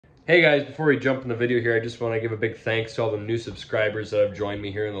Hey guys, before we jump in the video here, I just want to give a big thanks to all the new subscribers that have joined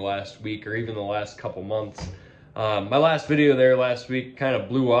me here in the last week or even the last couple months. My last video there last week kind of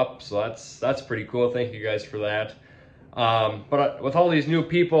blew up, so that's pretty cool. Thank you guys for that. But with all these new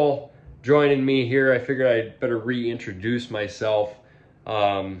people joining me here, I figured I'd better reintroduce myself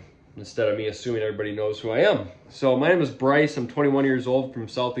instead of me assuming everybody knows who I am. So my name is Bryce. I'm 21 years old from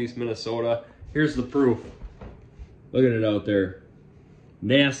southeast Minnesota. Here's the proof. Look at it out there.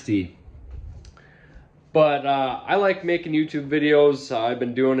 Nasty. But I like making YouTube videos. I've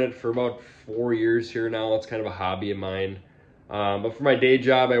been doing it for about 4 years here now. It's kind of a hobby of mine. But for my day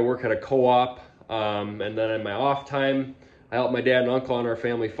job, I work at a co-op. And then in my off time, I help my dad and uncle on our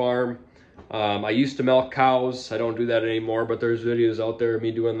family farm. I used to milk cows. I don't do that anymore, but there's videos out there of me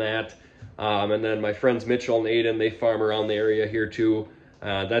doing that. And then my friends Mitchell and Aiden, they farm around the area here too.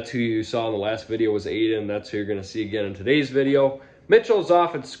 That's who you saw in the last video was Aiden. That's who you're going to see again in today's video. Mitchell's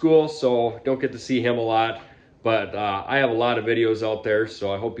off at school, so don't get to see him a lot, but I have a lot of videos out there,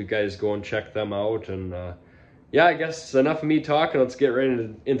 so I hope you guys go and check them out. And yeah, I guess enough of me talking. Let's get right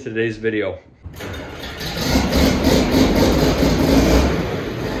into today's video.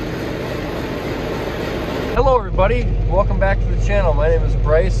 Hello everybody, welcome back to the channel. My name is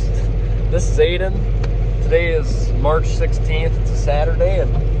Bryce. This is Aiden. Today is March 16th. It's a Saturday,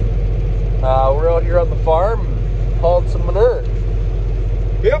 and we're out here on the farm hauling some manure.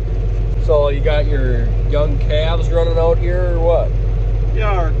 Yep. So you got your young calves running out here or what? Yeah,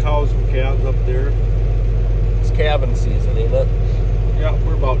 our cows and calves up there. It's calving season, ain't it? Yeah,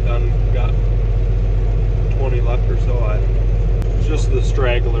 we're about done. We got 20 left or so. It's just the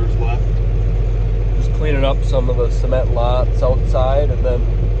stragglers left. Just cleaning up some of the cement lots outside, and then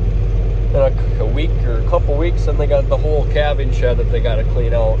in a week or a couple weeks, then they got the whole calving shed that they got to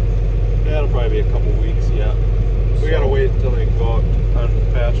clean out. Yeah, it'll probably be a couple weeks, yeah. We gotta wait until they go out on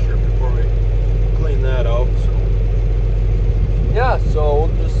the pasture before we clean that out. So yeah, so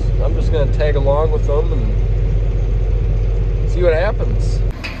I'm just gonna tag along with them and see what happens.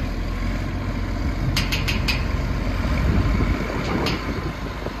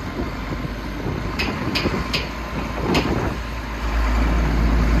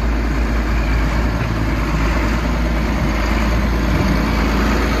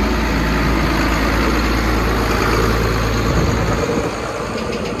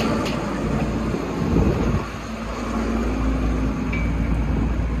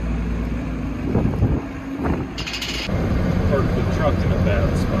 park the truck in the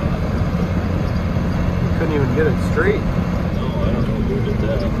bed.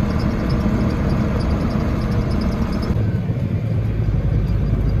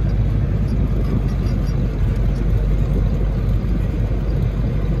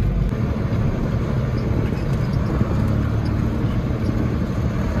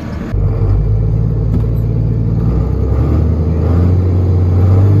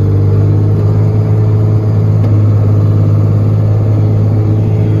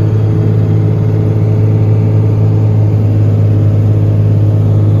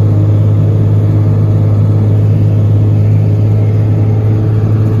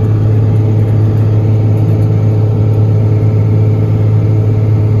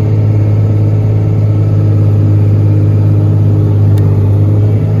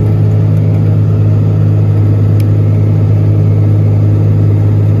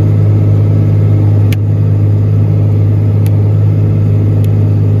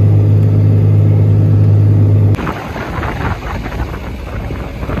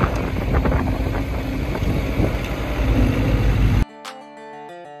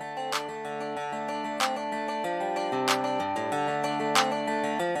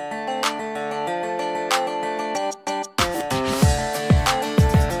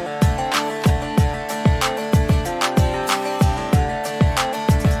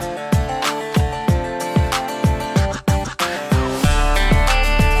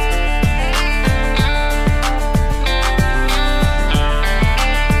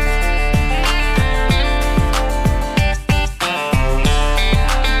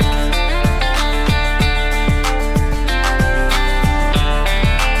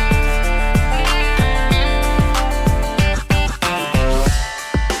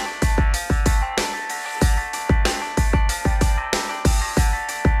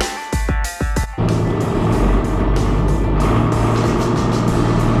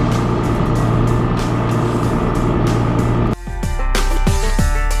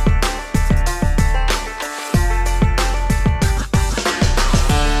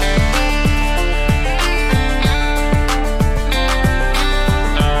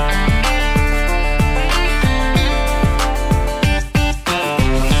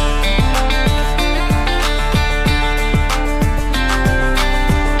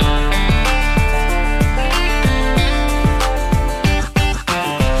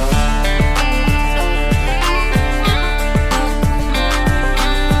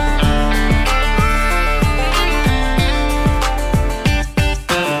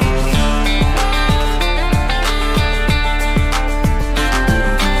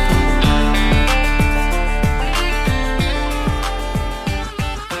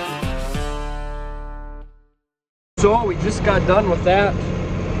 So we just got done with that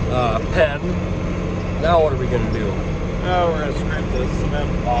pen. Now what are we gonna do? Now we're gonna scrape the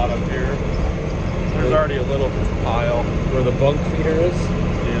cement bottom here. There's already a little pile. Where the bunk feeder is?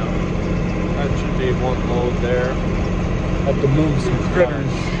 Yeah. That should be one load there. Have to move some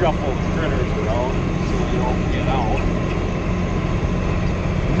critters. Shuffle critters around so they don't get out.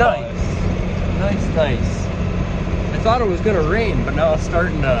 Nice. Nice. I thought it was gonna rain, but now it's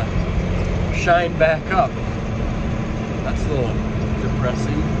starting to shine back up. That's a little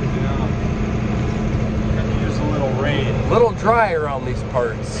depressing. Yeah. Could use a little rain. A little dry around these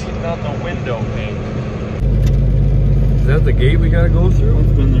parts. Beating on the window pane. Is that the gate we gotta go through?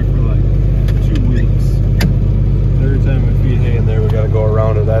 It's been there for like 2 weeks. Every time we feed hay in there, we gotta go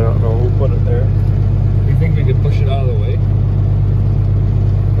around it. I don't know who put it there. You think we could push it out of the way?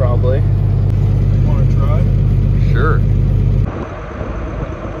 Probably. Want to try? Sure.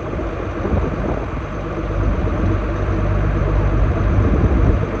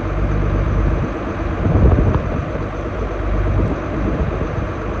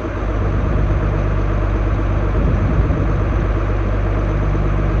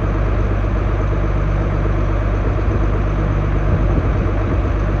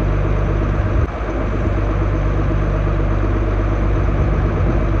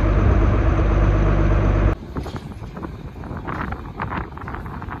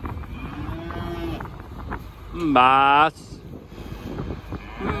 Mas.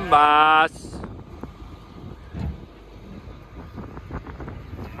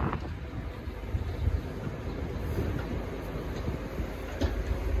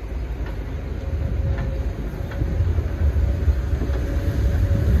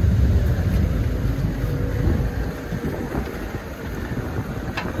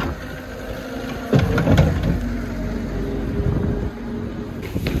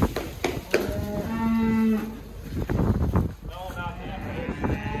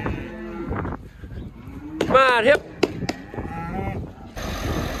 Come on, hip.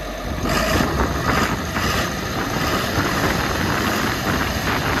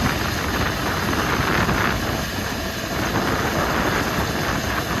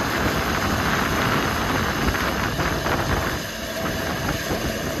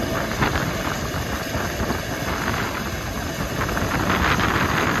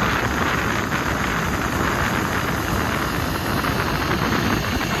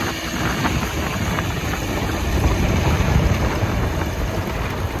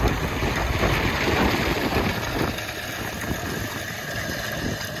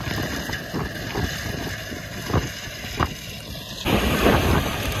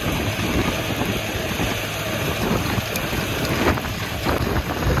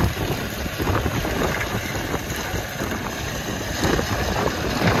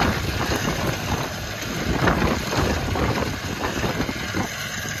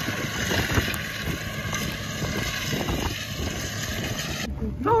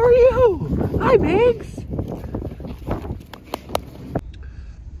 How are you? Hi, Biggs.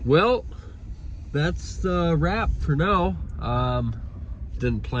 Well, that's the wrap for now.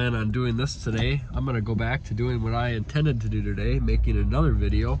 Didn't plan on doing this today. I'm gonna go back to doing what I intended to do today, making another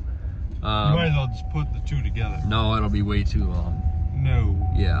video. You might as well just put the two together. No, it'll be way too long. No.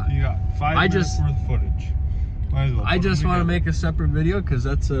 Yeah. You got 5 minutes worth of footage. Might as well I just want to make a separate video because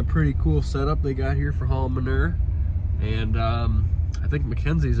that's a pretty cool setup they got here for hauling manure. And I think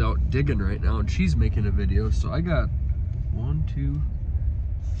Mackenzie's out digging right now and she's making a video. So I got 1, 2,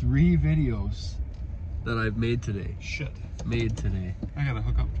 3 videos that I've made today. Shit. Made today. I gotta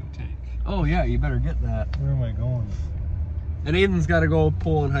hook up to a tank. Oh yeah, you better get that. Where am I going? And Aiden's got to go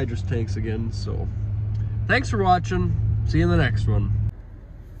pulling hydrous tanks again. So thanks for watching. See you in the next one.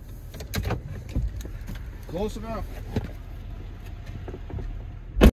 Close enough.